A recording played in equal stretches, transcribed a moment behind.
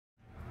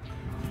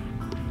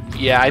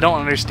Yeah, I don't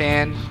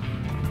understand.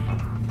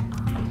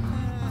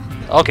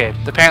 Okay,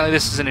 apparently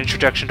this is an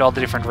introduction to all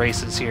the different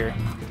races here.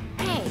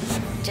 Hey,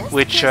 just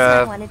Which,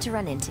 I wanted to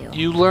run into.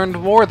 You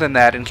learned more than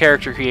that in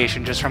character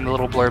creation just from the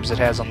little blurbs it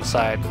has on the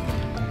side.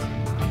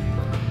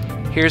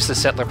 Here's the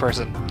settler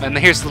person. And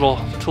here's the little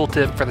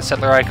tooltip for the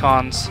settler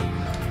icons.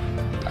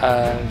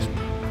 The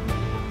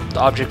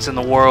objects in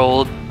the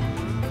world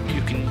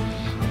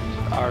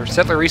are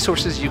settler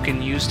resources you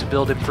can use to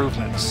build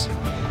improvements.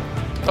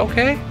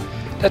 Okay,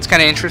 that's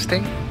kind of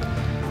interesting.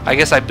 I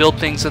guess I build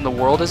things in the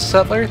world as a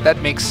settler. That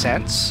makes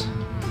sense.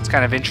 It's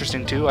kind of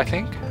interesting too, I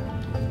think.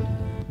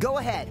 Go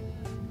ahead.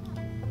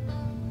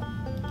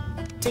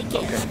 Take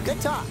care. Okay.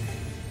 Good talk.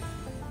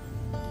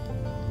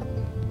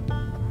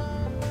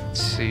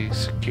 Let's see,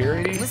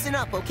 security. Listen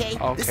up, okay?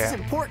 This is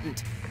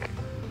important.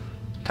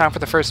 Time for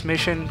the first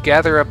mission.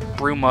 Gather up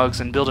brew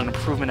mugs and build an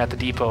improvement at the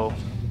depot.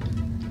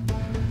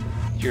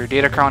 Your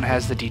datacron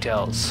has the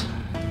details.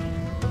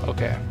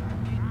 Okay.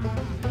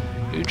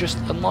 You just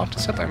unlocked a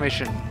settler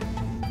mission.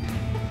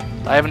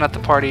 I haven't at the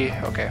party.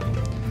 Okay.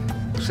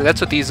 So that's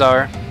what these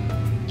are.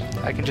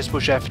 I can just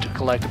push F to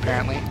collect,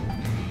 apparently.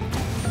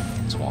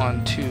 It's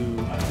 1, 2.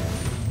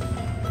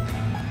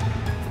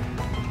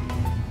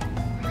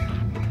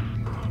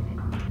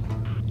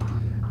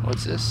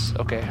 What's this?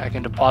 Okay, I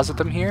can deposit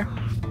them here.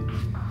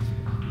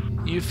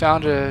 You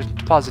found a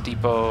deposit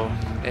depot.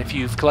 If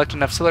you've collected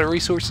enough settler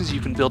resources, you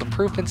can build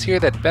improvements here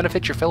that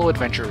benefit your fellow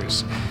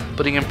adventurers.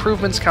 Building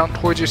improvements count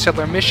towards your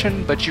settler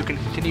mission, but you can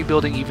continue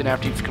building even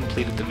after you've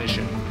completed the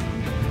mission.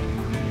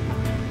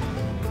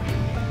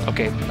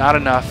 Okay, not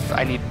enough.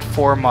 I need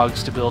 4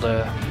 mugs to build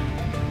a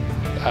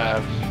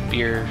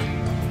beer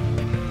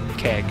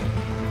keg.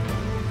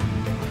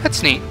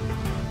 That's neat.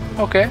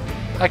 Okay,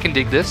 I can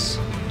dig this.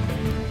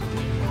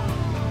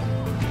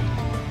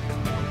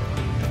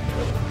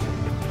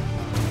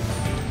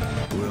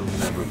 We'll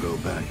never go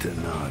back to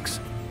Nox.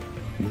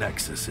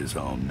 Nexus is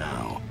home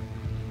now.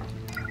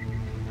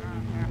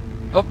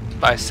 Oh,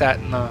 I sat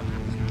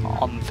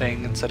on the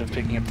thing instead of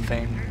picking up the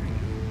thing.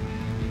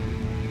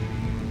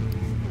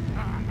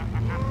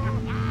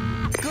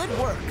 Good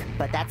work,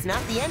 but that's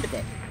not the end of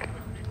it.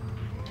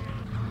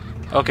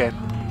 Okay.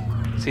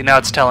 See, now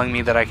it's telling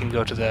me that I can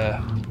go to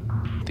the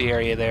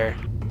area there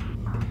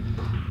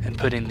and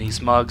put in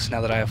these mugs now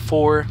that I have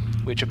 4,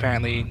 which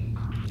apparently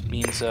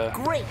means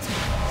Great.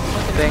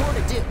 But there's more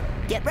to do.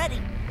 Get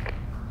ready.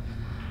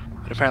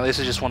 But apparently this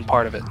is just one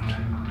part of it.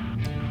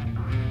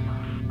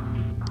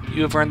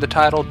 You have earned the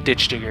title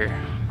Ditch Digger.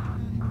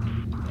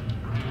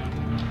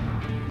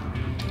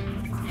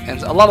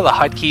 And a lot of the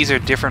hotkeys are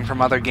different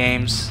from other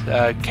games.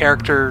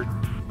 Character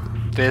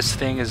this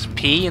thing is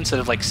P instead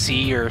of like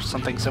C or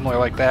something similar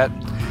like that.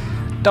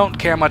 Don't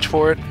care much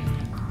for it.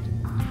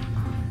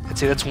 Let's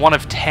see, that's 1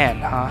 of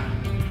 10, huh?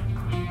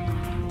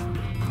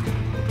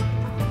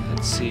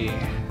 Let's see.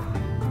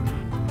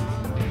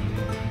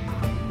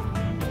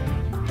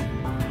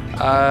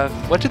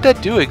 What did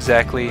that do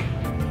exactly?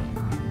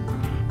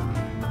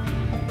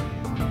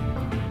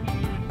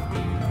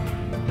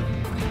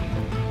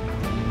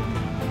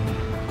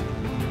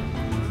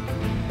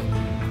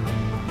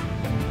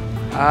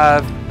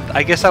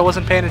 I guess I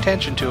wasn't paying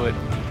attention to it.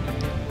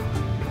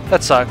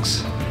 That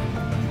sucks.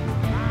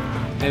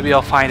 Maybe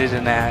I'll find it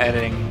in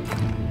editing.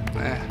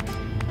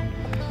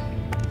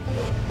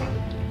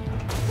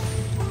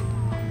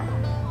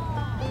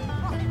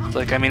 It's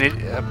like, I mean, it...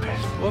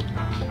 whoop.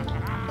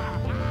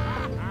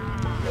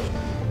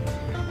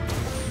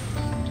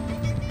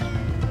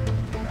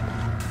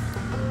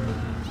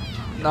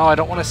 No, I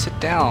don't want to sit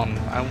down.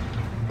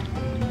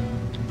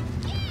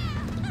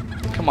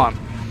 Come on.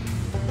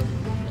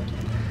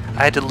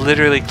 I had to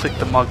literally click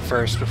the mug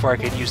first before I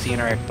could use the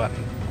interact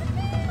button.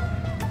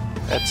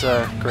 That's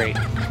great.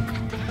 I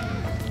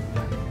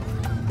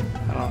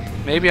don't know.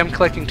 Maybe I'm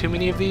collecting too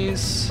many of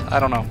these? I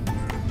don't know.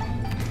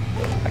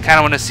 I kind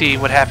of want to see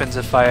what happens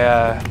if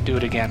I do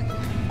it again.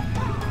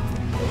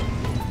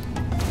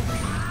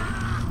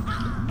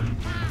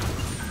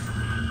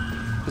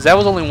 Because that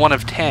was only 1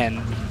 of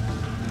 10.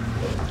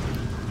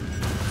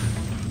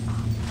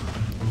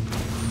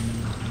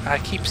 I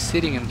keep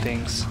sitting in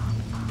things.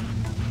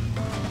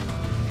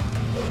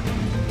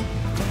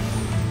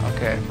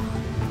 Okay.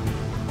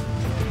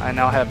 I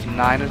now have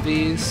 9 of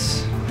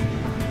these.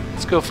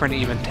 Let's go for an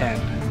even 10.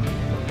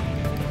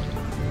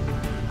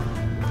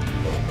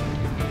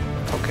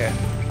 Okay.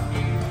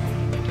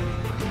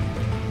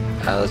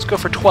 Let's go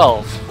for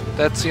 12.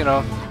 That's, you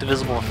know,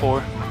 divisible by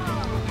 4.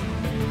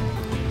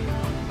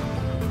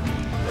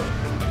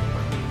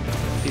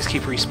 These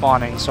keep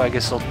respawning, so I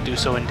guess they'll do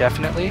so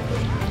indefinitely.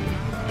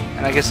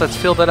 And I guess let's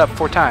fill that up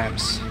 4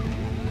 times.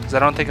 Because I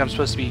don't think I'm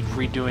supposed to be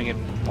redoing it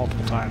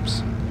multiple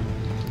times.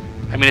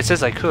 I mean, it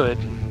says I could.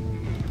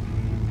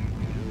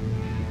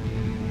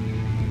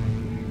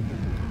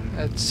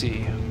 Let's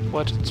see.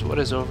 What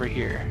is over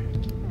here?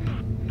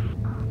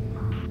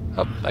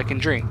 Oh, I can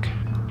drink.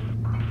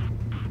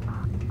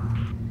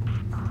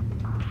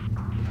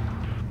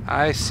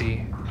 I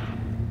see.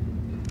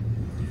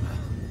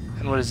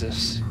 And what is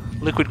this?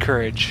 Liquid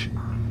courage.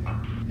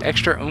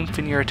 Extra oomph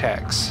in your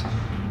attacks.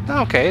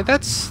 Okay,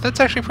 that's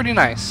actually pretty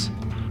nice.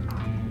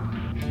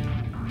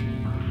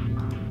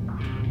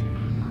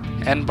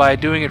 And by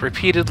doing it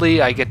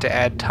repeatedly, I get to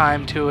add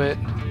time to it.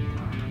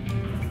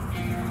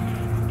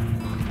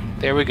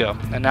 There we go.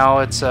 And now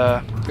it's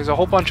there's a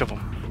whole bunch of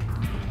them.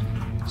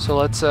 So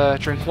let's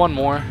drink one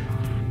more.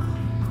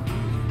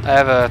 I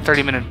have a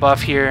 30-minute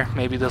buff here.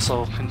 Maybe this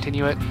will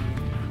continue it.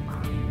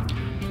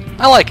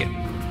 I like it.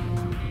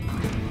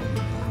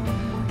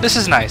 This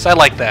is nice. I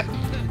like that.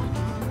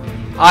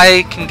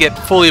 I can get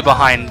fully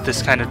behind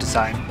this kind of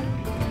design.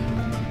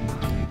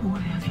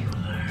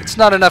 It's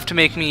not enough to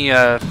make me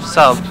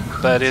sub,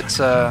 but it's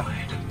a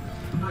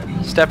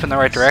step in the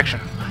right direction.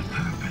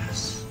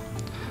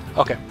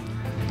 Okay.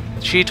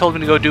 She told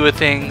me to go do a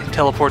thing,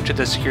 teleport to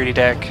the security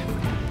deck.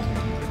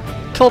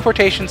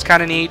 Teleportation's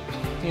kind of neat,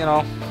 you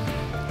know.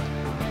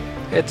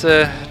 It's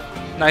a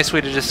nice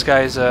way to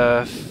disguise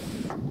that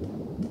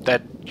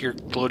you're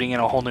loading in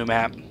a whole new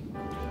map.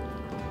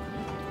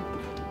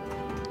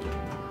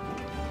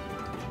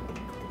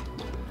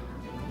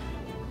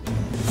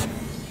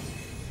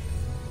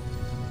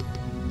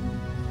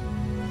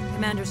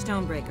 Commander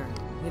Stonebreaker,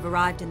 we've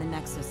arrived in the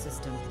Nexus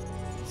system.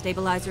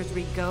 Stabilizers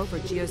read go for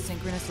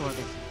geosynchronous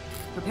orbit.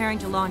 Preparing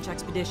to launch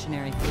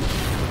expeditionary fleet.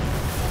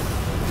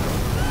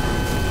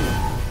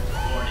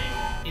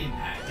 Warning.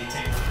 Impact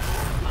detected.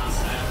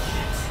 Hostile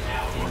ships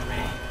now in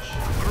range.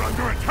 We're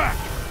under attack!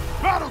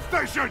 Battle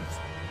stations!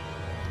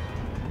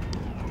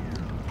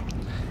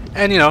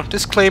 And you know,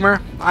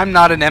 disclaimer, I'm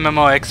not an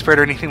MMO expert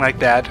or anything like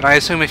that, and I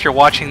assume if you're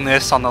watching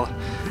this on the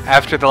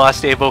after the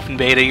last day of open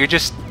beta, you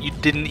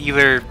didn't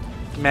either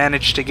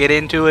manage to get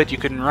into it, you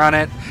couldn't run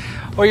it,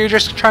 or you're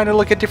just trying to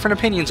look at different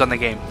opinions on the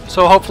game.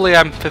 So hopefully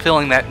I'm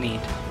fulfilling that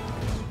need.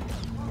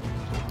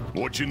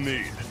 What you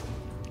need?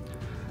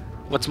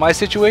 What's my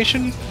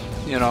situation?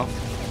 You know.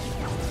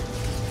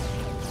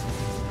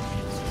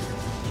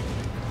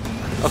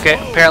 Okay,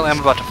 apparently I'm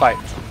about to fight.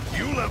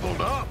 You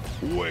leveled up.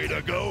 Way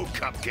to go,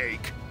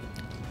 Cupcake.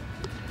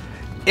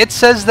 It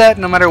says that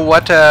no matter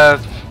what,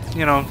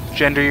 you know,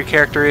 gender your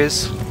character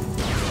is.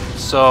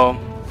 So,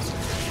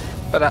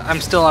 but I'm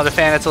still not a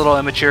fan. It's a little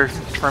immature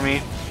for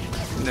me.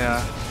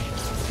 Yeah.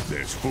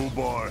 There's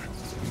Fubar,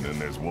 and then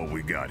there's what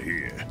we got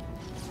here.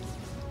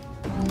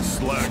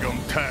 Slag 'em,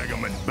 tag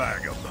 'em, and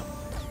bag 'em.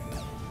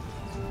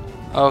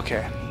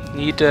 Okay.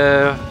 Need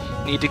to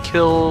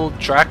kill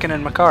Draken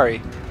and Makari,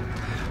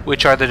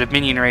 which are the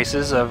Dominion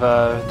races of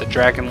the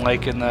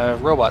Dragon-like and the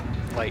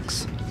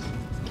Robot-likes.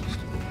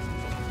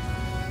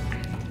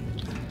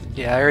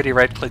 Yeah, I already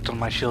right-clicked on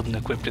my shield and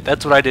equipped it.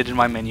 That's what I did in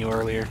my menu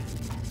earlier.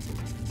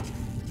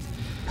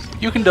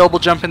 You can double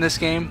jump in this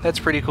game. That's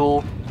pretty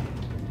cool.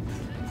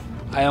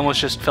 I almost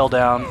just fell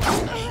down.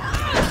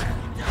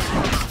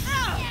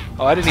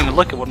 Oh, I didn't even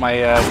look at what my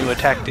new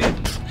attack did.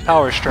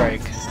 Power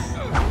Strike.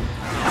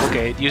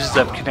 Okay, it uses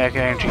up kinetic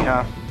energy,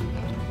 huh?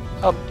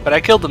 Oh, but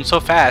I killed them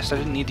so fast, I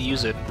didn't need to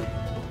use it.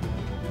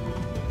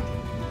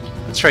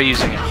 Let's try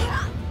using it.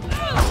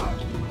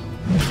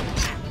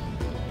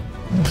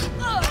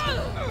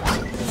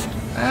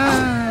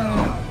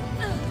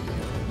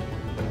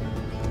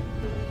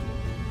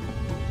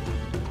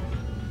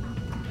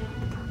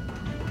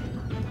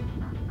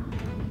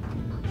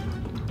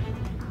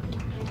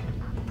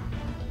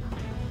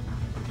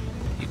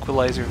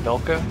 Equalizer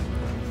Velka?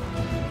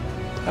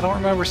 I don't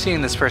remember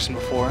seeing this person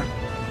before.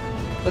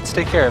 Let's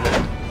take care of it.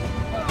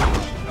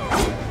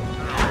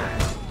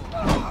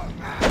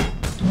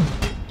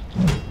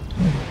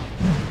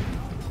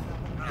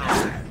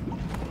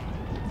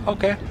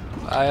 Okay.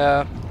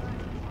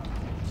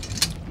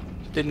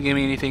 Didn't give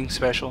me anything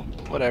special.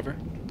 Whatever.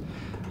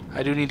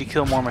 I do need to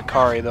kill more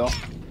Makari though.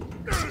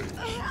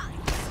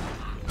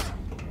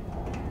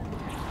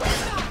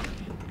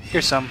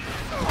 Here's some.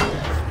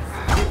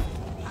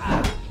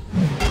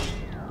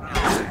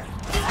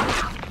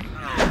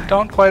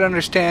 Don't quite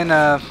understand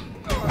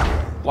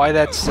why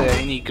that's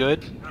any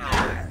good.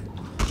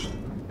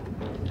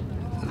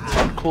 It's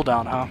on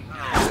cooldown, huh?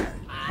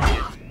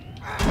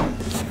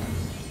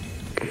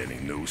 Any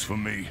news for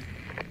me?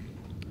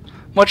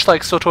 Much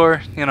like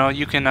SWTOR, you know,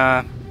 you can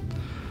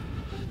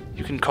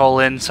call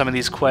in some of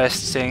these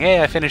quests saying,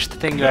 "Hey, I finished the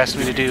thing you asked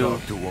me to do,"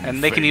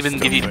 and they can even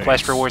give you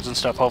quest rewards and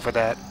stuff over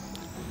that.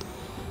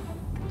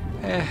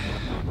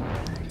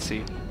 Let's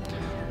see.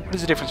 What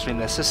is the difference between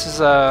this? This is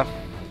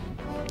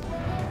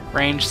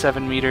range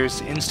 7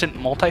 meters, instant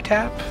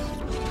multi-tap.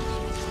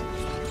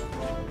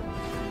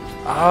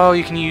 Oh,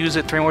 you can use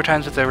it 3 more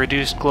times with a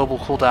reduced global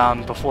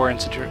cooldown before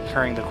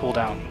incurring the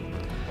cooldown.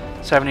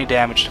 70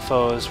 damage to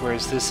foes,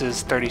 whereas this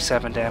is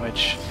 37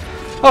 damage.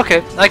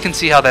 Okay, I can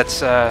see how that's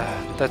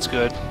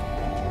good.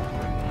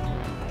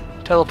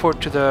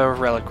 Teleport to the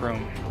relic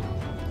room.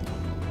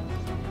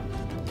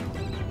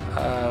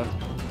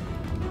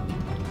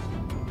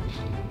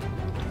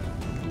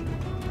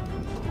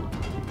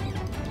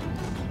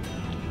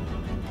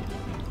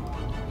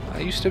 I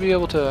used to be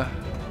able to...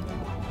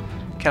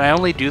 Can I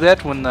only do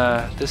that when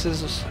this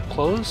is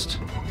closed?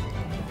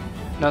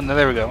 No,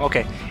 there we go.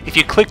 Okay. If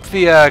you click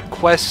the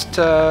quest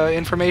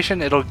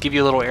information, it'll give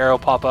you a little arrow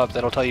pop up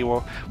that'll tell you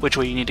which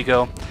way you need to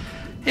go.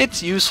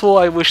 It's useful.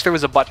 I wish there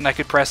was a button I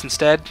could press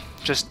instead.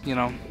 Just, you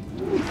know,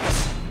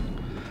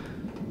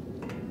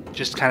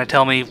 just kind of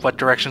tell me what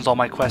directions all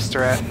my quests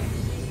are at.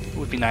 It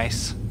would be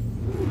nice.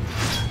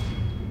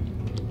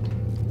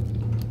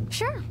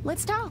 Sure,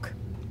 let's talk.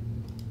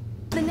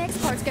 The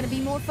next part's gonna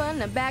be more fun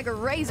than a bag of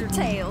razor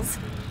tails.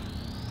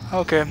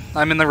 Okay,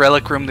 I'm in the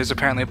relic room. There's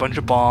apparently a bunch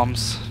of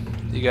bombs.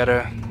 You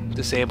gotta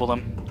disable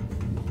them.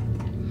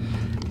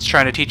 It's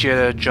trying to teach you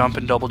to jump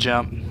and double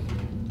jump.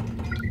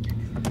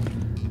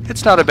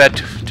 It's not a bad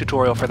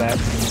tutorial for that,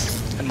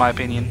 in my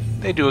opinion.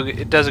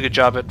 It does a good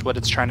job at what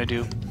it's trying to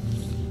do.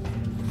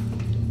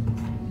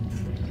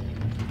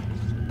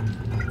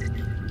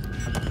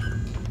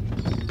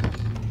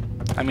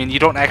 I mean, you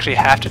don't actually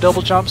have to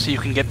double jump, so you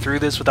can get through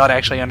this without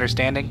actually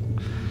understanding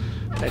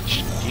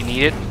that you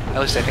need it. At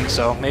least I think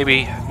so.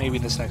 Maybe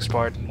this next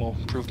part will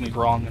prove me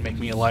wrong and make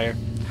me a liar.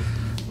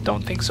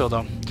 Don't think so,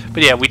 though.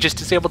 But yeah, we just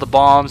disabled the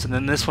bombs, and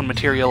then this one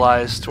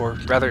materialized, or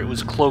rather it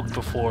was cloaked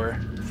before.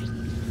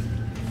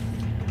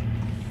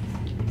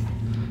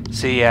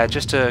 So yeah,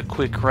 just a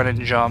quick run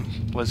and jump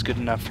was good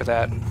enough for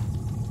that.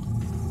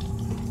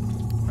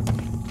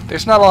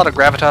 There's not a lot of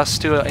gravitas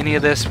to any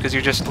of this, because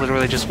you're just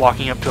literally just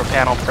walking up to a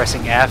panel,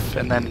 pressing F,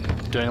 and then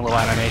doing a little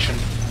animation.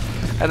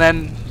 And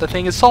then the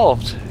thing is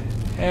solved.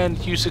 And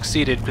you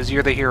succeeded, because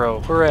you're the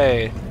hero.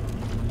 Hooray!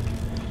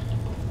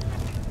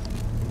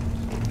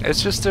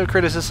 It's just a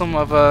criticism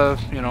of a,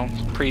 you know,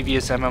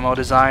 previous MMO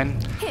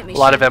design. A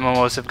lot of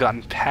MMOs have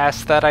gotten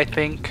past that, I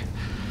think.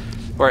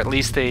 Or at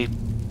least they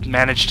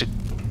managed to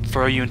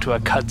throw you into a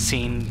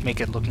cutscene,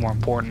 make it look more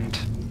important.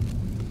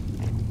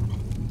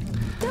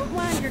 Don't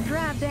wind your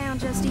drive down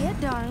just yet,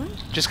 darling.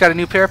 Just got a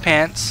new pair of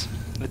pants.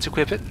 Let's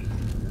equip it.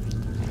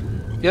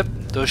 Yep,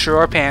 those sure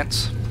are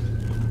pants.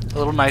 A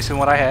little nicer than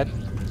what I had.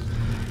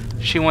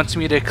 She wants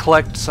me to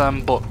collect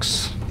some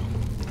books.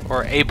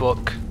 Or a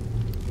book.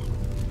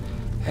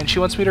 And she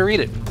wants me to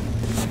read it.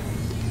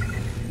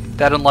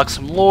 That unlocks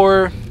some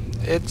lore.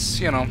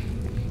 It's, you know,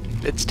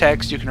 it's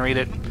text, you can read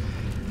it.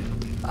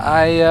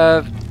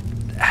 I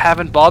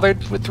haven't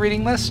bothered with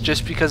reading this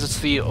just because it's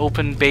the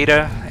open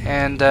beta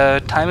and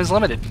time is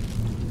limited.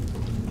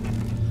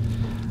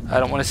 I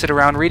don't want to sit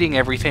around reading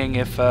everything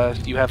if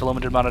you have a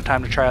limited amount of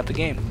time to try out the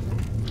game.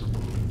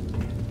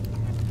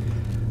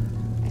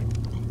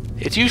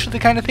 It's usually the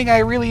kind of thing I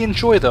really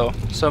enjoy, though,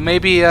 so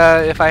maybe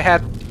if I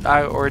had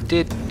or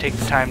did take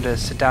the time to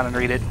sit down and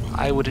read it,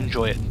 I would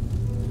enjoy it.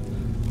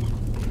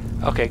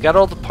 Okay, got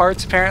all the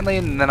parts apparently,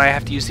 and then I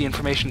have to use the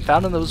information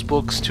found in those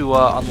books to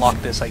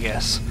unlock this, I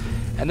guess.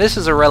 And this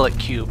is a relic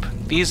cube.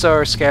 These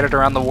are scattered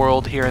around the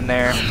world here and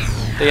there.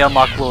 They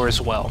unlock lore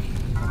as well.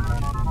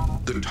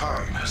 The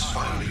time has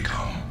finally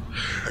come.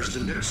 As the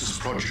Nexus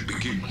project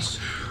begins,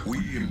 we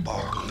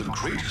embark on the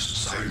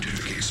greatest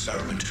scientific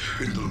experiment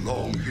in the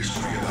long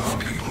history of our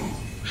people.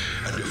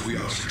 And if we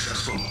are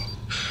successful,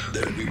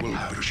 then we will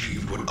have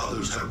achieved what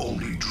others have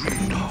only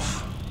dreamed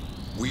of.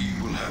 We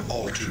will have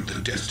altered the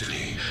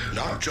destiny,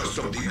 not just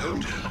of the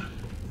Elden,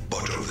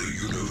 but of the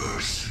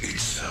universe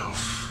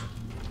itself.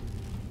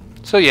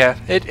 So yeah,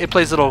 it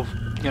plays a little,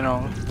 you know,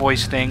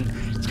 voice thing.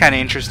 It's kind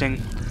of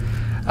interesting.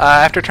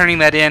 After turning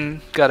that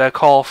in, got a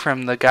call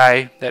from the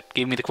guy that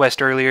gave me the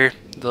quest earlier,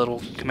 the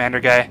little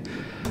commander guy.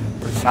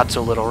 Or not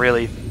so little,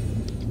 really.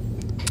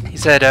 He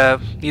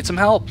said, need some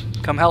help.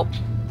 Come help.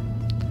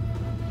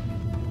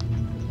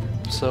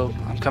 So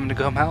I'm coming to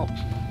come help.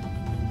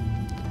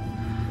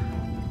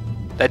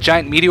 That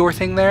giant meteor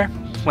thing there,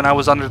 when I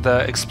was under the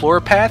explorer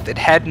path, it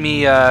had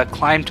me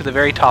climb to the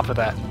very top of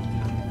that.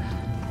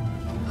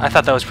 I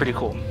thought that was pretty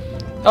cool.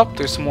 Oh,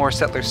 there's some more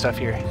settler stuff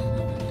here.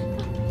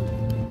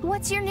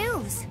 What's your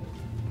news?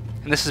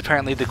 And this is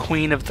apparently the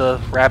queen of the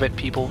rabbit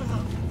people,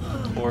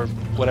 or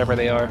whatever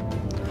they are.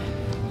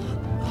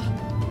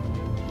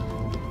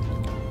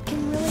 It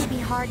can really be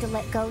hard to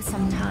let go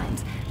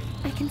sometimes.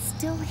 I can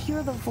still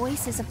hear the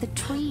voices of the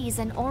trees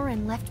and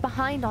Orin left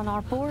behind on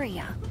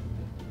Arborea.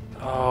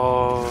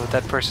 Oh,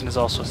 that person is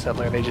also a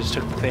settler. They just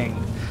took the thing.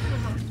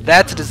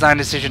 That's a design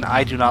decision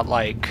I do not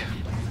like.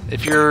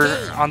 If you're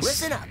on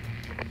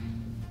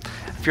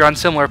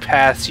similar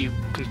paths, you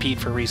compete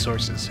for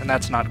resources, and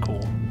that's not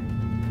cool.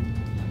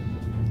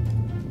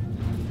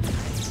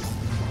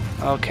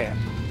 Okay.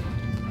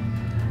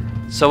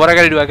 So what I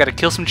gotta do, I gotta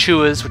kill some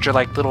Chuas, which are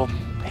like little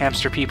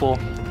hamster people.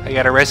 I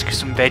gotta rescue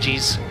some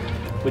veggies,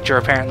 which are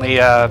apparently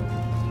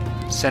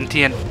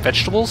sentient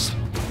vegetables,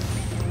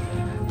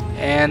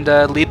 and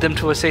lead them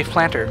to a safe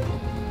planter.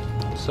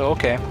 So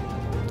okay.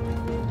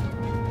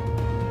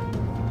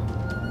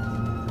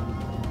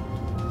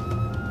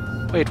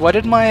 Wait, why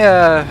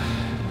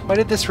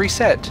did this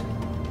reset?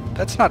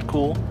 That's not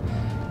cool.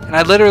 And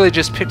I literally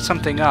just picked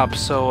something up,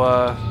 so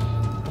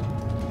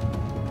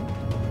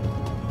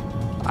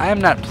I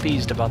am not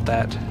pleased about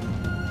that.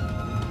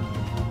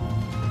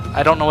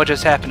 I don't know what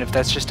just happened, if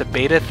that's just a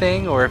beta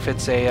thing, or if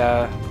it's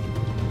a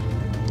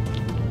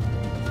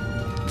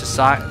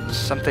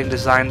something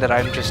designed that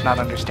I'm just not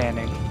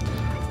understanding.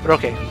 But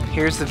okay,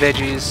 here's the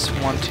veggies.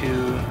 1,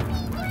 2,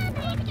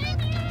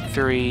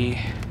 3,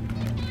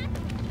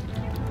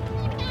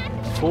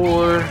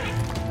 4,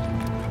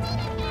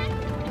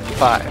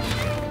 5.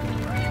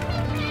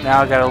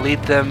 Now I gotta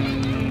lead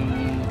them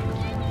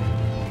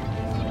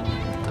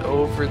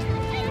over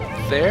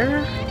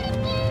there?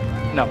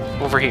 No,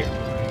 over here.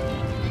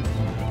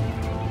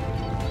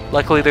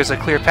 Luckily there's a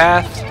clear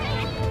path.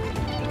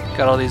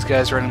 Got all these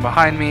guys running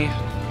behind me.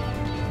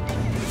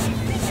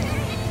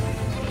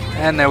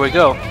 And there we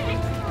go.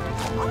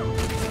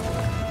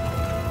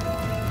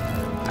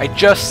 I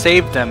just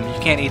saved them. You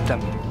can't eat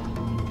them.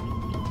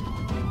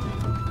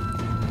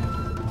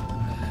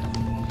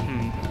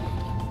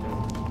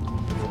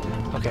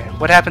 Okay,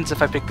 what happens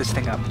if I pick this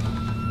thing up?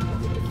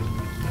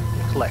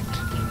 Collect.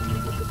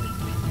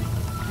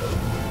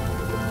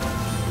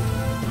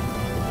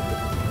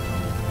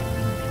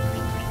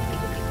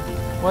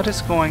 What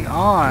is going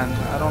on?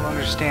 I don't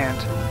understand.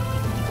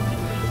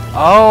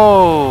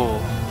 Oh!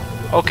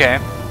 Okay.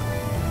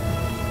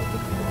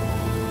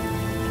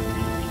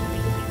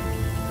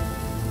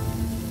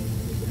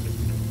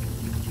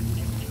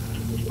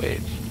 Wait,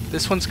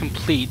 this one's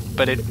complete,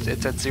 but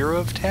it's at 0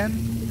 of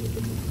 10?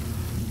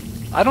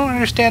 I don't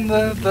understand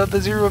the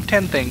 0 of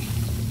 10 thing.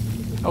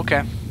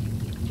 Okay.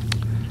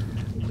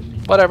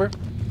 Whatever.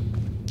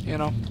 You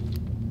know.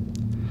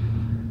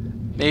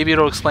 Maybe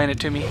it'll explain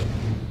it to me.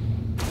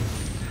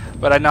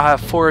 But I now have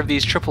 4 of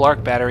these triple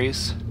arc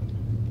batteries.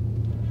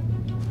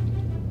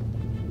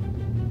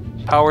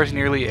 Powers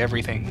nearly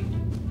everything.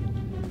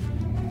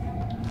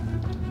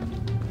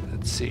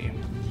 Let's see.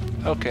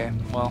 Okay,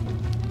 well.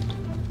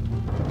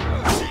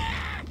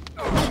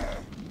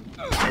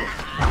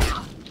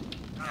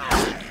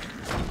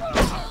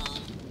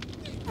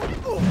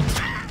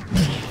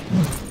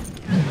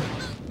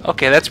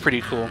 Okay, that's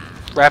pretty cool.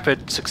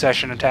 Rapid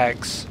succession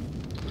attacks.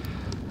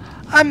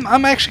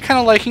 I'm actually kind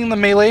of liking the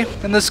melee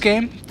in this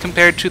game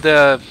compared to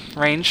the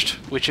ranged,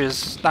 which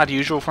is not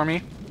usual for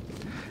me.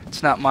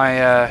 It's not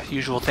my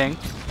usual thing.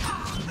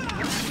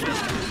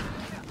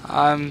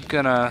 I'm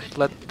gonna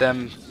let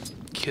them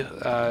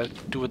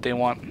do what they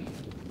want.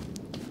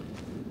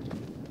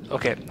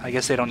 Okay, I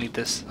guess they don't need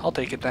this. I'll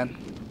take it then.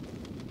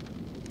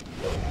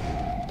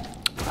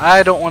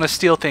 I don't want to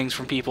steal things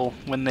from people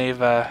when they've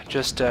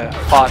just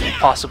fought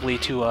possibly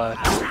to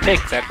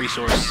take that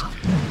resource,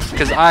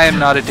 because I am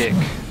not a dick.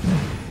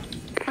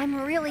 I'm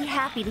really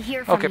happy to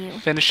hear from you. Okay,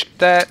 finish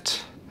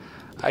that.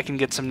 I can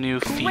get some new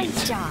feet. Great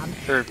job.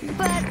 Or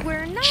But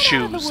we're not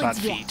shoes, out of the woods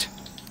not yet. feet.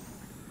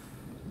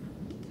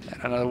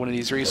 And another one of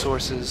these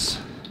resources.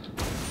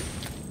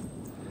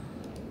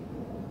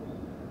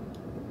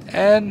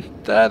 And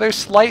they're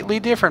slightly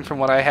different from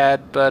what I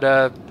had,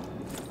 but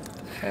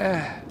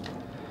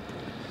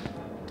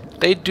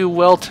they do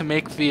well to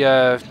make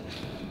the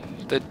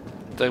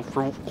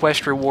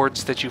quest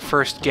rewards that you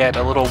first get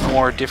a little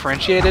more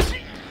differentiated,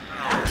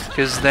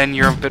 because then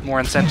you're a bit more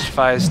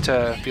incentivized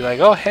to be like,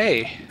 oh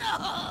hey,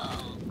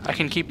 I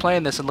can keep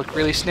playing this and look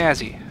really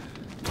snazzy.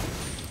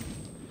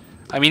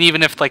 I mean,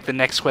 even if like the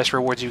next quest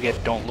rewards you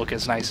get don't look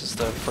as nice as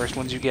the first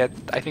ones you get,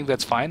 I think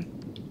that's fine.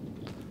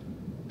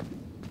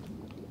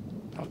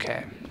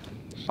 Okay,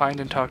 find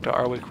and talk to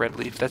Arwick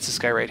Redleaf. That's this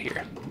guy right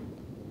here.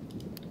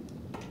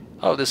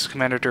 Oh, this is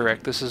Commander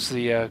Durek. This is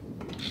the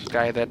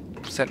guy that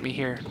sent me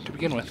here to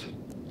begin with.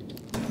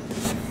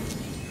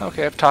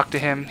 Okay, I've talked to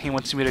him. He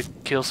wants me to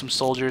kill some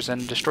soldiers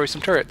and destroy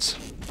some turrets.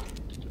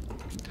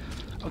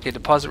 Okay,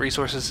 deposit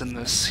resources in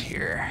this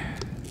here.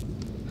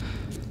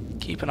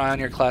 Keep an eye on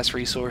your class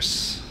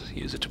resource.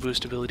 Use it to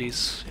boost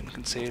abilities. And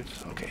can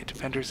save. Okay,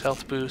 Defender's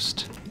health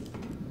boost.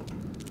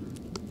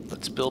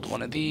 Let's build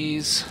one of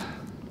these.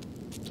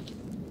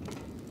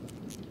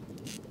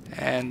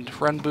 And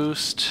run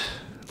boost.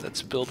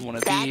 Let's build one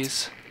of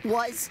these.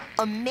 Was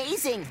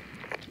amazing.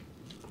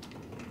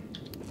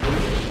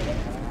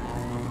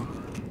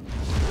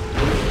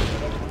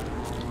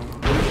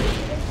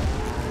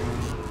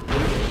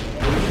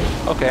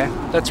 Okay,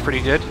 that's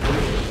pretty good.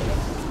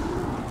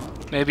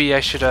 Maybe I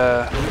should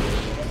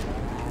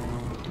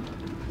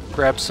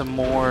grab some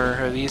more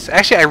of these.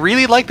 Actually, I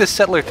really like this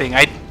settler thing.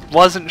 I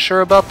wasn't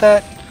sure about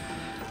that.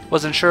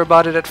 Wasn't sure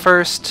about it at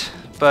first,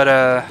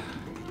 but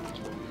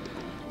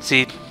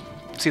see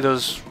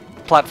those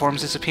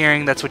platforms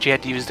disappearing? That's what you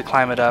had to use to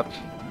climb it up.